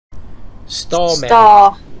Star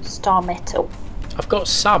metal. I've got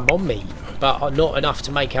some on me, but not enough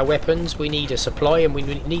to make our weapons. We need a supply, and we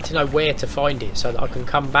need to know where to find it so that I can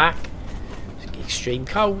come back. It's extreme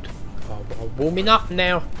cold. I'm warming up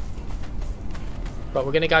now. Right,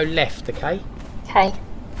 we're going to go left, okay? Okay.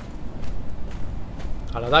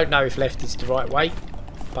 And I don't know if left is the right way,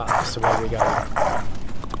 but that's the way we're going.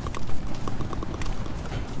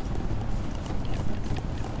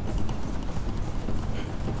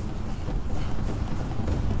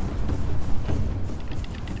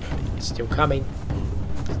 Still coming.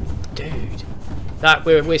 Dude. That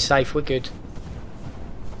we're safe, we're good.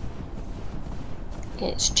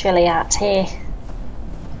 It's chilly out here.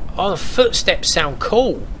 Oh, the footsteps sound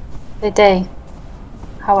cool. They do.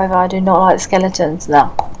 However, I do not like skeletons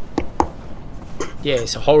now. Yeah,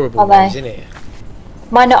 it's a horrible noise, isn't it?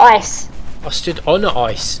 Mine are ice. I stood on the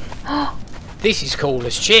ice. This is cool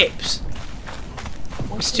as chips.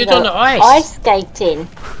 I stood on the ice. Ice skating.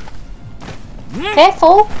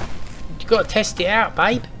 Careful. You got to test it out,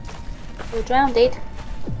 babe. You're drowned.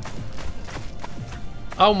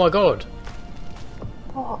 Oh my god.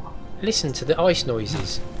 What? Listen to the ice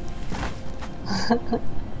noises.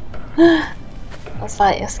 I was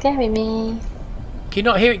like, you're scaring me. Can you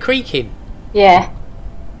not hear it creaking? Yeah.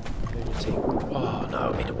 Oh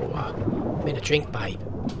no, I'm in the water. I'm in a drink, babe.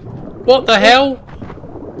 What the hell?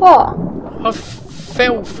 What? I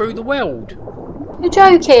fell through the world. You're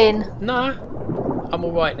joking. No. I'm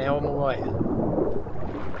alright now, I'm alright.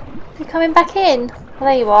 You're coming back in? Well,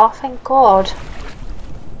 there you are, thank God.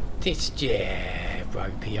 This, yeah,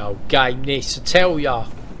 ropey old game this, I tell ya.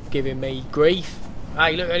 Giving me grief.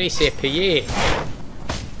 Hey, look at this hippie here.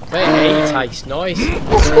 Man, he tastes nice.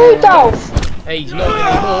 That's Rudolph. He's not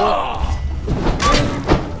anymore.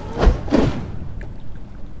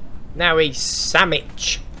 Now he's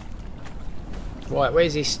sandwich. Right,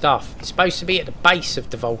 where's his stuff? It's supposed to be at the base of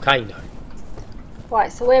the volcano.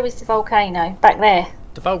 Right, so where is the volcano? Back there?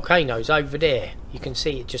 The volcano's over there. You can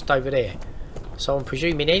see it just over there. So I'm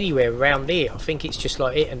presuming anywhere around here. I think it's just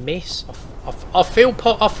like hit and miss. I feel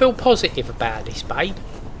positive about this, babe.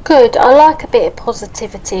 Good. I like a bit of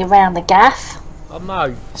positivity around the gaff. I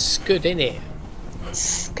know. It's good, isn't it?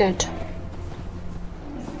 It's good.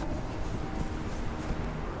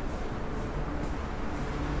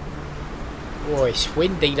 Oh, it's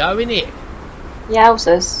windy though, isn't it?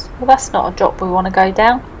 Yowzers. Well, that's not a drop we want to go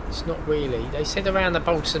down. It's not really. They said around the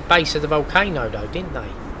base of the volcano though, didn't they?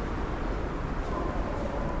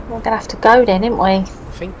 We're going to have to go then, ain't we? I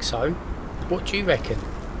think so. What do you reckon?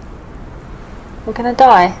 We're going to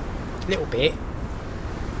die. A little bit.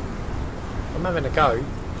 I'm having a go.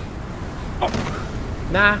 Oh.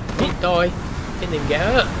 Nah, didn't die. Didn't even get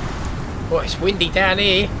hurt. Oh, it's windy down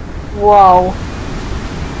here. Whoa.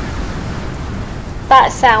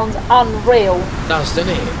 That sounds unreal. It does, doesn't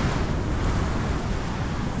it?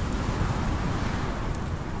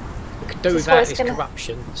 We could do without this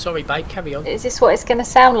corruption. Sorry, babe, carry on. Is this what it's going to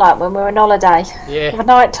sound like when we're on holiday? Yeah. For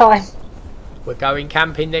night time. We're going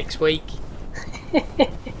camping next week.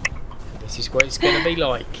 This is what it's going to be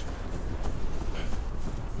like.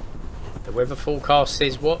 The weather forecast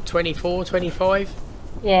says what? 24, 25?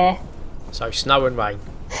 Yeah. So snow and rain.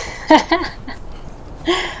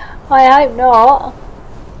 I hope not.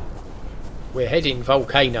 We're heading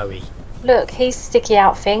volcano-y. Look, he's sticky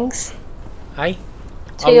out things. Hey?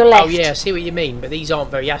 To your left. Oh yeah, I see what you mean, but these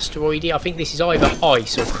aren't very asteroidy. I think this is either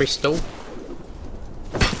ice or crystal.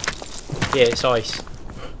 Yeah, it's ice.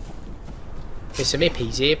 There's some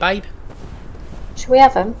hippies here, babe. Should we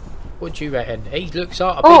have him? What do you reckon? He looks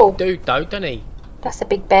like a big dude though, doesn't he? That's a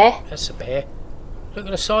big bear. That's a bear. Look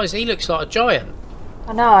at the size, he looks like a giant.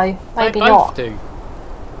 I know, maybe they not. both do.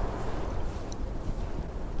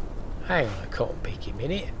 Hang on a cotton picky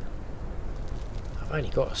minute. I've only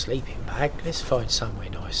got a sleeping bag. Let's find somewhere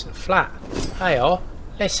nice and flat. They are.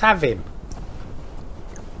 Let's have him.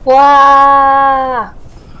 Wow!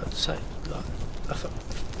 I'd say, like, I thought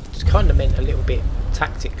it's kind of meant a little bit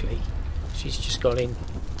tactically. She's just gone in.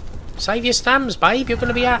 Save your stamps, babe. You're going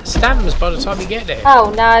to be out of stamps by the time you get there.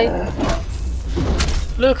 Oh no!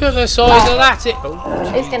 Look at the size of that.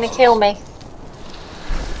 He's going to kill me.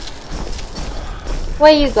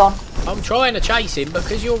 Where you gone? I'm trying to chase him, but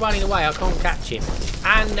because you're running away, I can't catch him.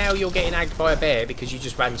 And now you're getting agged by a bear because you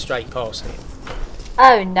just ran straight past it.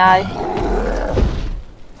 Oh no.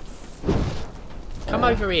 Come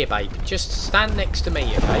over here, babe. Just stand next to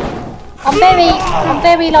me, okay? I'm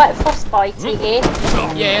very like frostbitey here.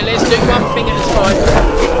 Yeah, let's do one thing at a time.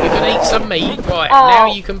 You're going to eat some meat. Right, now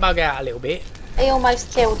you can bug out a little bit. He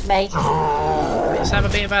almost killed me. Let's have a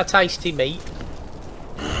bit of our tasty meat.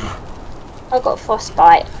 I've got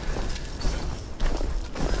frostbite.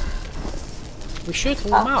 We should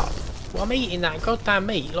warm up. Well, I'm eating that goddamn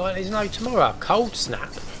meat like there's no tomorrow. Cold snap.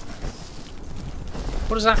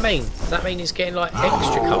 What does that mean? Does that mean it's getting like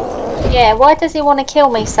extra cold? Yeah, why does he want to kill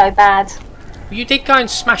me so bad? Well, you did go and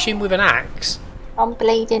smash him with an axe. I'm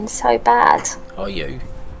bleeding so bad. Are you?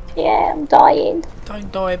 Yeah, I'm dying.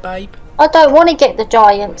 Don't die, babe. I don't want to get the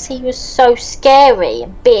giants. He was so scary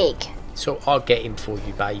and big. So I'll get him for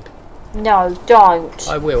you, babe. No, don't.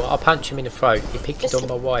 I will. I'll punch him in the throat. He picked Just- on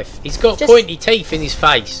my wife. He's got just- pointy teeth in his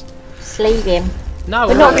face. Just leave him. No,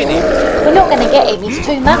 We're I'm not, doing him. we're not going to get him. He's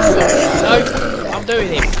too massive. No, I'm doing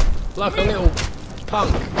him. Like a little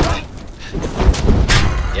punk.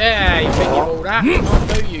 Yeah, you think you've all that? I'll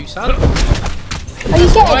do you, son. Are you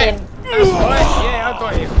getting Right. him? That's right. Yeah, I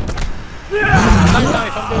got him. I don't know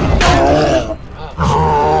if I'm doing it.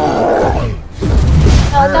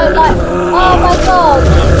 No, I don't like... Oh my god!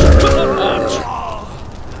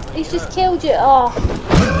 Punch. He's just killed you. Oh.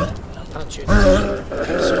 Punch you.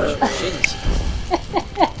 Smash your shins.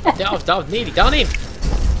 Yeah, I've nearly done him.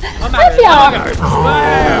 I'm having a go.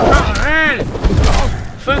 Wow, come on.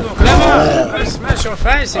 Fredric clever. Let's smash your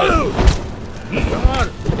face in. Come on.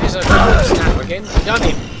 There's a cold snap again. We've done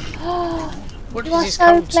him. What You does are this so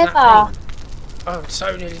cold snap clever. mean? Oh, I'm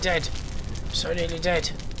so nearly dead. So nearly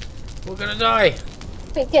dead. We're gonna die.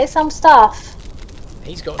 Quick, get some stuff.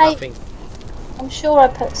 He's got Hey. nothing. I'm sure I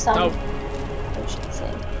put some No. potions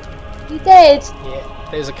in. You did. Yeah,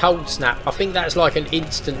 there's a cold snap. I think that's like an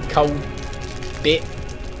instant cold bit.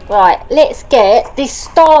 Right, let's get this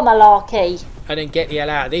star malarkey. And then get the hell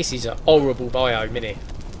out. This is a horrible biome, innit?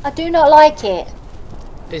 I do not like it.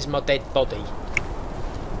 There's my dead body.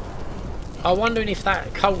 I'm wondering if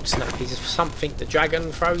that cold snap is something the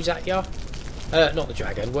dragon throws at you. Not the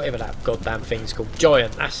dragon, whatever that goddamn thing's called.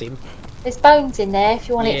 Giant, that's him. There's bones in there if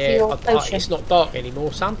you want it for your potion. It's not dark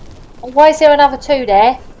anymore, son. And why is there another two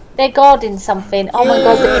there? They're guarding something. Oh my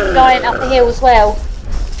god, there's a giant up the hill as well.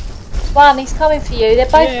 One, he's coming for you. They're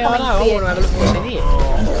both Yeah, I coming know. for I you. want to have a look what's in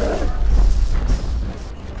here.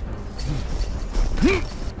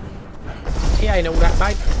 He ain't all that,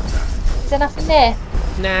 babe. Is there nothing there?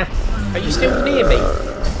 Nah. Are you still near me?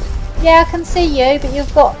 Yeah, I can see you, but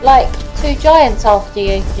you've got like two giants after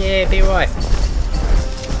you. Yeah, be alright.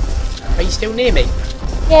 Are you still near me?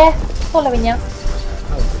 Yeah, following you.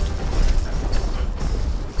 Oh,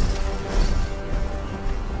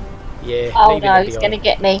 good. Yeah, Oh leave no, him he's behind. going to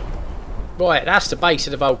get me. Right, that's the base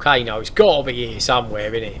of the volcano. It's got to be here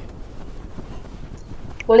somewhere, innit?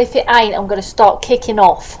 Well, if it ain't, I'm going to start kicking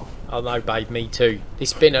off. I know, babe, me too.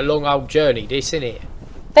 This been a long old journey, this, innit?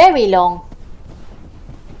 Very long.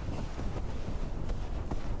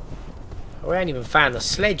 We ain't even found a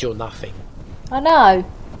sledge or nothing. I know.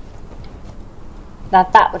 Now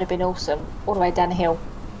that would have been awesome. All the way down the hill.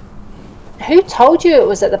 Who told you it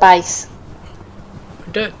was at the base?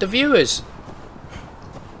 The viewers.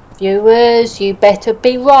 Viewers, you better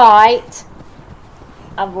be right.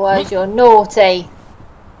 Otherwise you're naughty.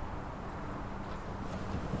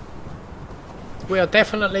 We are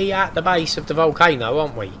definitely at the base of the volcano,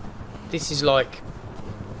 aren't we? This is like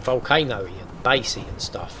volcano-y and basey and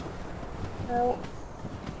stuff. Well,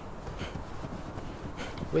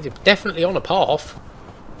 We're definitely on a path.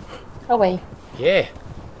 are we? Yeah.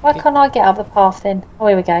 Why can't I get up the path then? Oh,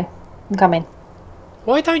 here we go. I'm coming.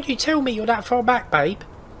 Why don't you tell me you're that far back, babe?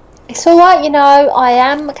 It's alright, you know. I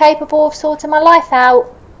am capable of sorting my life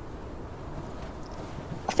out.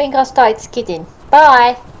 I think I started skidding.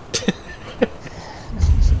 Bye.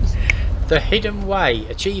 The hidden way.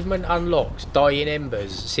 Achievement unlocked. Dying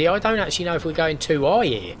embers. See, I don't actually know if we're going too high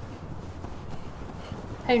here.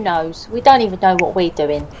 Who knows? We don't even know what we're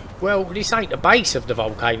doing. Well, this ain't the base of the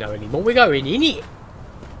volcano anymore. We're going in it.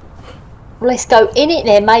 Well, let's go in it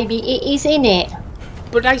then. Maybe it is in it.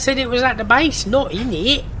 But they said it was at the base, not in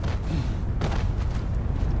it.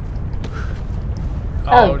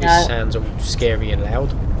 Oh, this no. sounds all scary and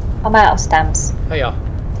loud. I'm out of stamps. There you are.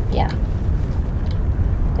 Yeah.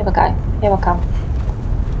 Here we go. Here I come.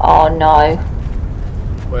 Oh no.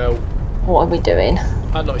 Well, What are we doing?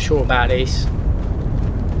 I'm not sure about this.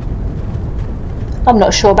 I'm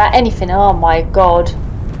not sure about anything. Oh my god.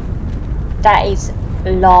 That is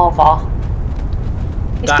lava.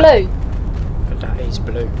 It's blue. That is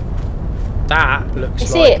blue. That looks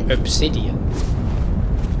Is like it? obsidian.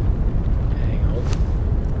 Hang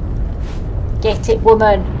on. Get it,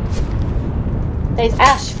 woman. There's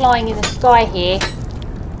ash flying in the sky here.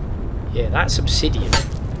 Yeah, that's obsidian.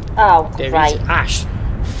 Oh, There is great. ash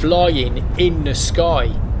flying in the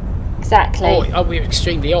sky. Exactly. Oh, we're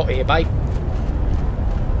extremely hot here, babe.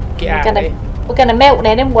 Get out of here. We're gonna melt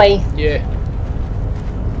then, aren't we? Yeah.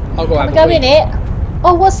 I'll go Can have we a go wee. in it?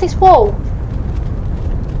 Oh, what's this wall?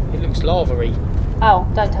 looks lava-y. Oh,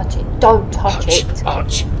 don't touch it. Don't touch it.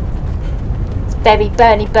 Ouch. It's very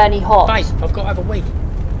burny hot. Babe, I've got to have a wee.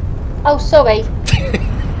 Oh, sorry.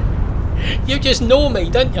 You just gnaw me,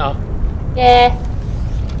 don't ya? Yeah.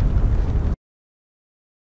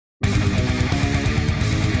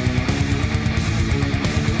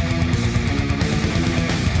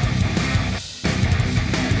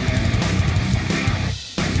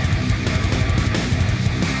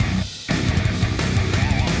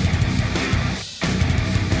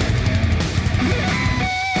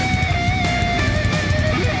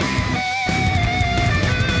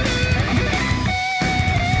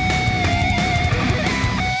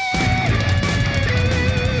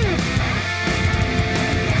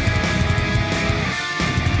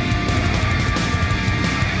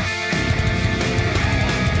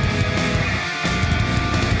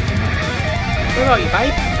 Where are you,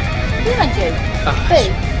 babe? Behind you.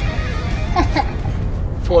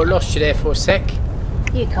 Thought I lost you there for a sec.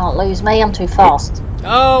 You can't lose me. I'm too fast.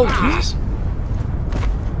 Oh, Jesus.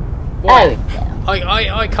 Why? Oh.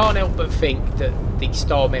 I can't help but think that the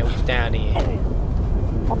star metal's down here.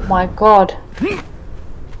 Oh my god.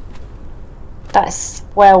 That's,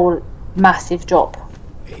 well, massive drop.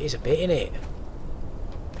 It is a bit, isn't it?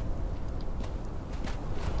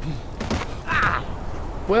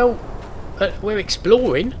 Well, we're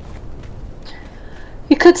exploring.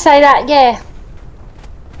 You could say that, yeah.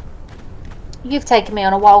 You've taken me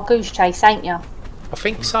on a wild goose chase, ain't you? I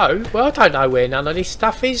think so. Well, I don't know where none of this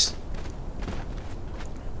stuff is.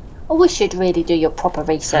 I wish you'd really do your proper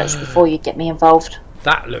research before you get me involved.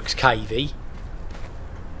 That looks cavey.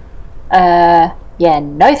 Yeah,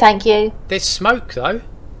 no thank you. There's smoke though.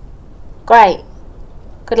 Great.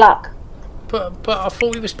 Good luck. But I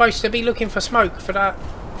thought we were supposed to be looking for smoke for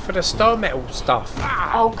the star metal stuff.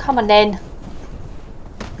 Oh, come on then.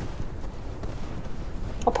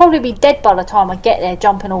 I'll probably be dead by the time I get there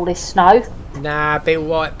jumping all this snow. Nah, be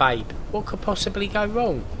alright, babe. What could possibly go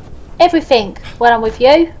wrong? Everything when I'm with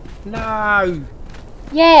you. No.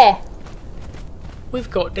 Yeah.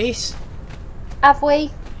 We've got this. Have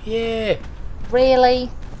we? Yeah.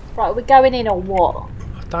 Really? Right, are we going in or what?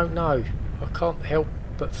 I don't know. I can't help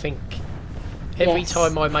but think every Yes.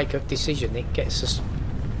 time I make a decision it gets us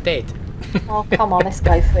dead. Oh, come on, let's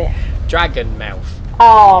go for it. Dragon mouth.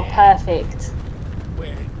 Oh, perfect.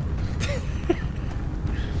 Where?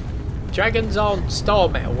 Dragons aren't star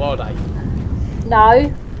metal, are they?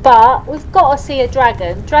 No, but we've got to see a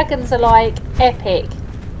dragon. Dragons are like epic.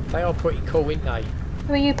 They are pretty cool, aren't they?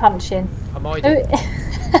 Who are you punching? Am I? Who...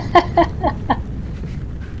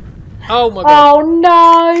 Oh my god. Oh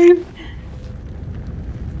no!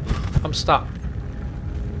 I'm stuck.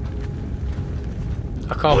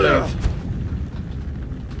 I can't move.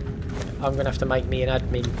 I'm gonna have to make me an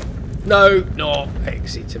admin. No, not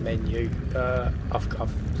exit to menu.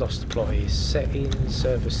 I've lost the plot here. Settings,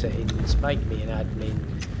 server settings. Make me an admin.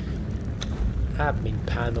 Admin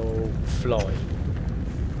panel. Fly.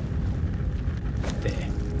 There.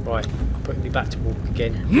 Right. I'm putting me back to walk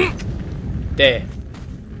again. There.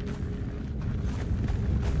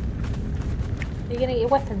 Are you gonna get your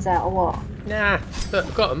weapons out or what? Nah, look,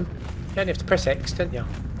 I've got them. You only have to press X, don't you?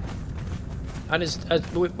 And as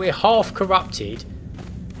we're half corrupted,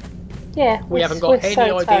 Yeah. we haven't got any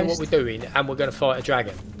idea what we're doing, and we're going to fight a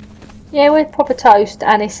dragon. Yeah, we're proper toast,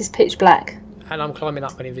 and this is pitch black. And I'm climbing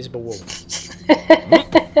up an invisible wall.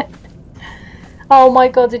 Oh my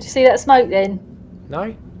god, did you see that smoke then?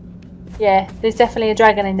 No? Yeah, there's definitely a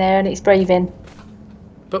dragon in there, and it's breathing.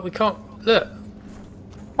 But we can't... Look.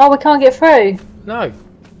 Oh, we can't get through. No.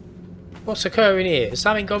 What's occurring here? Has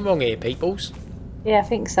something gone wrong here, peoples? Yeah, I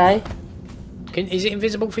think so. Is it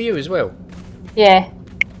invisible for you as well? Yeah.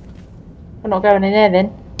 We're not going in there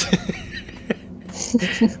then.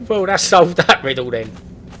 Well, that's solved that riddle then.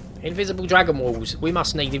 Invisible dragon walls. We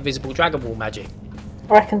must need invisible dragon wall magic.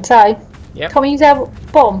 I reckon so. Yep. Can we use our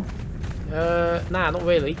bomb? Nah, not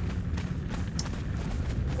really.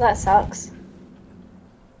 That sucks.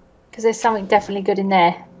 Because there's something definitely good in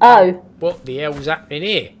there. Oh, What the hell's happening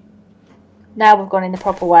here? now we've gone in the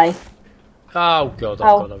proper way. Oh god,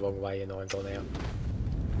 I've gone the wrong way and I've gone out.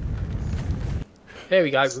 There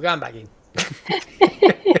we go, we're going back in.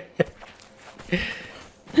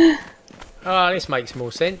 Oh, this makes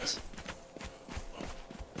more sense.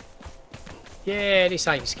 Yeah, this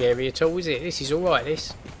ain't scary at all, is it? This is alright,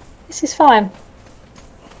 this. This is fine.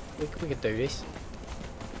 We could do this.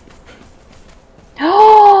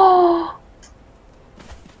 Oh!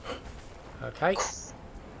 Okay,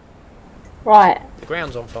 Right. the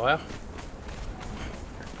ground's on fire.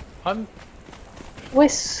 We're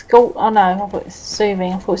oh no, I thought it was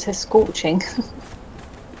soothing. I thought it said scorching.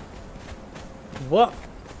 What?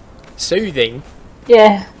 Soothing?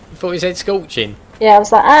 Yeah. You thought he said scorching? Yeah, I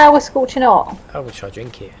was like, we're scorching hot. I will try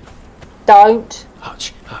drink it. Don't.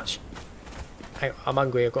 Hutch, hutch. Hang on, I'm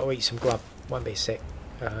hungry, I've got to eat some grub. Won't be a sec.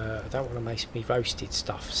 I don't want to make me roasted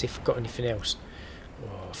stuff. See if I've got anything else.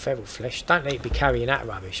 Oh, feral flesh. Don't need to be carrying that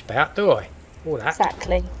rubbish about, do I? All that.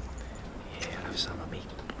 Exactly. Yeah, I'll have some of me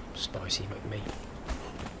spicy McMeat.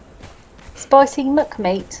 Spicy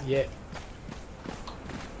McMeat? Yeah.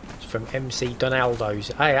 It's from MC Donaldo's.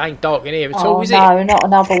 Hey, it ain't dark in here at all, is it? No, not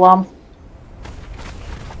another one.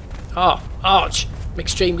 Oh, Arch. I'm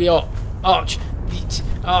extremely hot. Arch.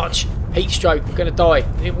 Arch. Heat stroke. We're going to die.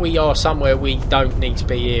 We are somewhere we don't need to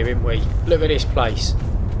be here, aren't we? Look at this place.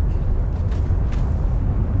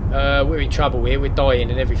 We're in trouble here. We're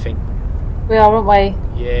dying and everything. We are, aren't we?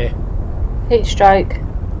 Yeah. Heat stroke.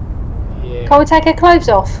 Yeah. Can't we take our clothes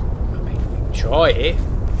off? I mean, we can try it.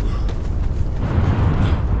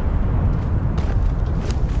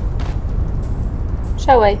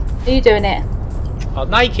 Shall we? Are you doing it? I'm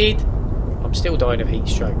naked. I'm still dying of heat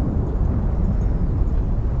stroke.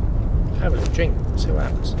 Have a little drink. See what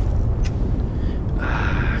happens.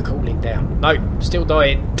 Ah, cooling down. No, still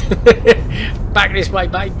dying. Back this way,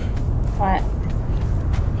 babe. Right.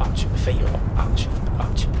 Arch, my feet are hot. Arch,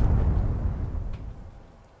 arch.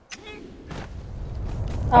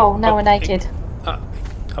 Oh, now we're naked.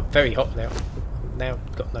 I'm very hot now. Now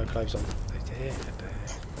got no clothes on.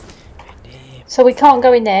 So we can't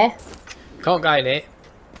go in there. Can't go in it.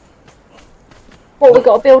 What, we've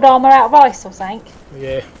got to build armour out of ice or something?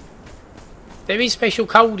 Yeah. There is special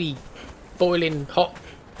coldy, boiling hot.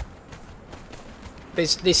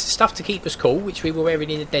 There's stuff to keep us cool, which we were wearing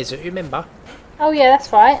in the desert, remember? Oh yeah,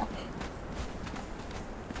 that's right.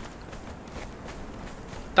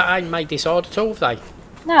 That ain't made this hard at all, have they?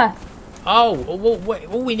 No. Oh,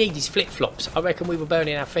 all we need is flip-flops. I reckon we were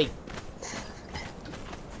burning our feet.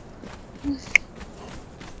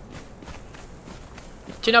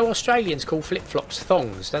 Do you know Australians call flip-flops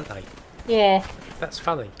thongs, don't they? Yeah. That's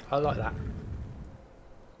funny. I like that.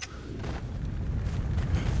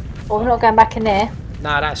 Well, we're not going back in there.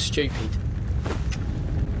 Nah, that's stupid.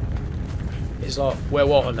 It's like, well,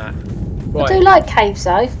 what on that? Right. I do like caves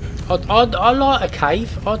though. I like a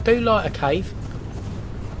cave. I do like a cave.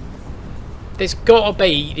 There's got to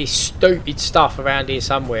be this stupid stuff around here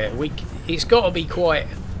somewhere. It's got to be quite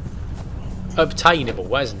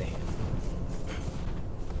obtainable, hasn't it?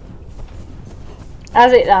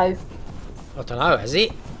 Has it though? I don't know. Has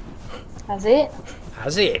it? Has it?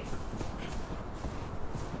 Has it?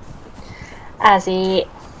 Has it?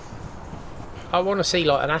 I want to see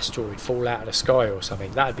like an asteroid fall out of the sky or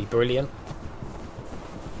something. That'd be brilliant.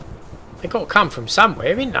 They've got to come from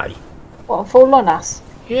somewhere, ain't they? What, and fall on us?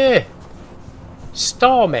 Yeah.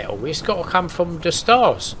 Star metal. It's got to come from the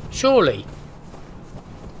stars, surely.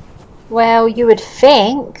 Well, you would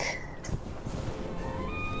think.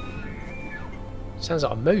 Sounds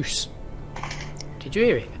like a moose. Did you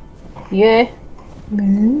hear it? Yeah.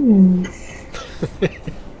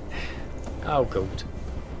 Oh, good.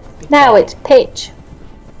 Now it's pitch.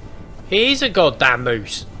 It is a goddamn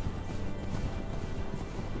moose.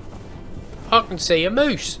 I can see a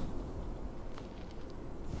moose.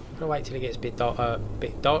 I'm gonna wait till it gets a bit darker.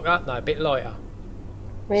 No, a bit lighter.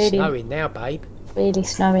 Really? Snowing now, babe. Really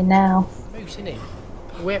snowing now. Moose, innit?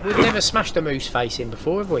 We've never smashed a moose face in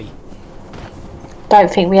before, have we?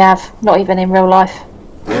 Don't think we have. Not even in real life.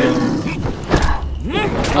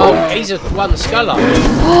 Oh, he's a one sculler.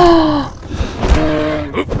 Oh,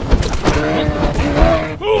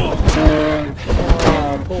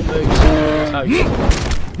 poor moose. Toast.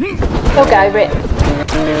 He'll go over it.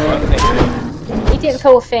 He didn't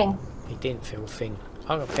feel a thing. He didn't feel a thing.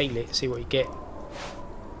 I'm gonna peel it, see what you get.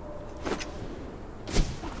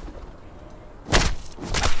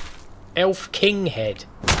 Elf King head.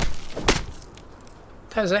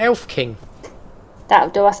 That's an Elf King. That'll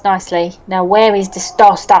do us nicely. Now where is the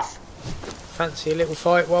star stuff? Fancy a little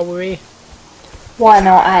fight while we're here? Why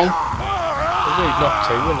not, eh? Rude not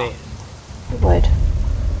to, wouldn't it? It would.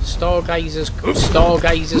 Stargazer's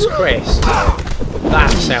crest.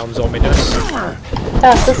 That sounds ominous. It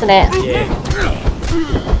does, doesn't it? Yeah.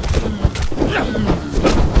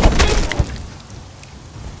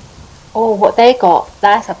 Oh, what they got?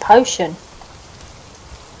 That's a potion.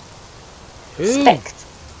 Ooh.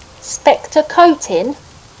 Spectre coating?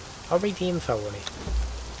 I'll read the info on it.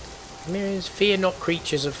 Mirrors, fear not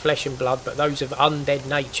creatures of flesh and blood, but those of undead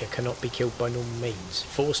nature cannot be killed by normal means.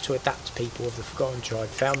 Forced to adapt, people of the Forgotten Tribe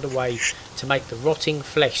found a way to make the rotting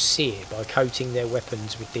flesh sear by coating their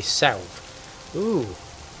weapons with this salve. Ooh.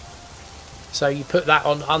 So you put that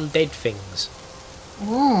on undead things.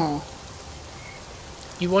 Mmm.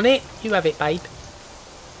 You want it? You have it, babe.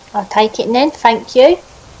 I'll take it then, thank you.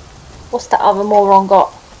 What's that other moron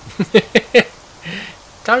got?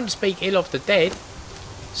 Don't speak ill of the dead.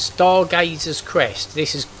 Stargazer's Crest.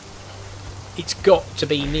 This is... It's got to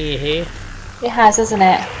be near here. It has, hasn't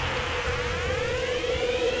it?